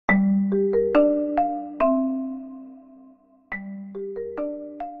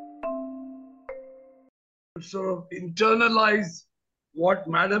sort of internalize what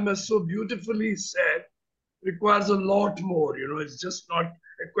Madam has so beautifully said requires a lot more. You know, it's just not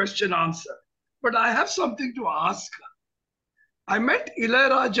a question answer. But I have something to ask her. I met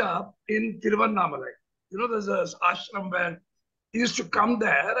Ilayaraja in Tiruvannamalai. You know, there's an ashram where he used to come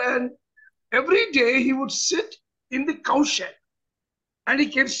there, and every day he would sit in the cow shed and he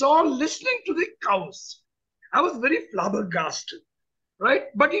keeps on listening to the cows. I was very flabbergasted, right?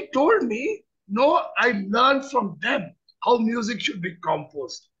 But he told me, no, I learned from them how music should be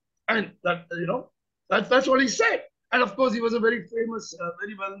composed. And that, that's what he said. And of course, he was a very famous,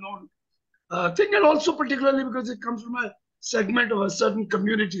 very well known thing, and also particularly because it comes from a segment of a certain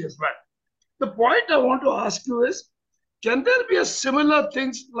community as well. The point I want to ask you is, can there be a similar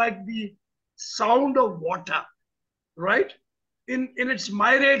things like the sound of water, right? In its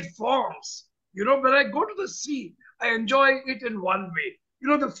myriad forms. You know, when I go to the sea, I enjoy it in one way. You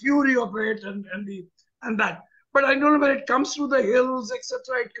know, the fury of it and that. But I don't know when it comes through the hills,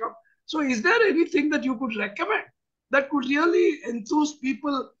 etc. It comes. So, is there anything that you could recommend that could really enthuse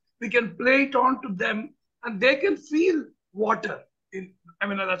people? We can play it on to them, and they can feel water. I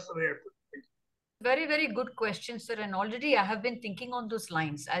mean, that's the way I put it. Very, very good question, sir. And already I have been thinking on those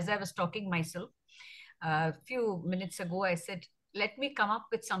lines as I was talking myself. A few minutes ago, I said, let me come up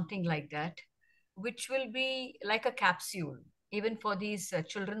with something like that, which will be like a capsule, even for these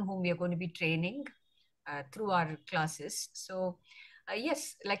children whom we are going to be training through our classes. So,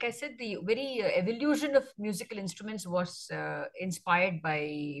 yes, like I said, the very evolution of musical instruments was inspired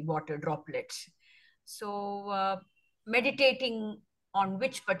by water droplets. So, meditating on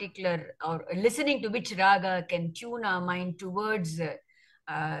which particular or listening to which raga can tune our mind towards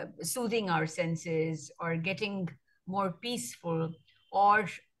soothing our senses or getting more peaceful or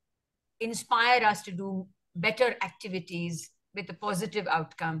inspire us to do better activities with a positive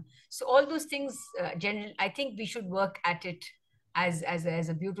outcome. So all those things, I think we should work at it as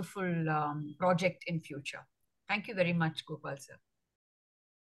a beautiful project in future. Thank you very much, Gopal sir.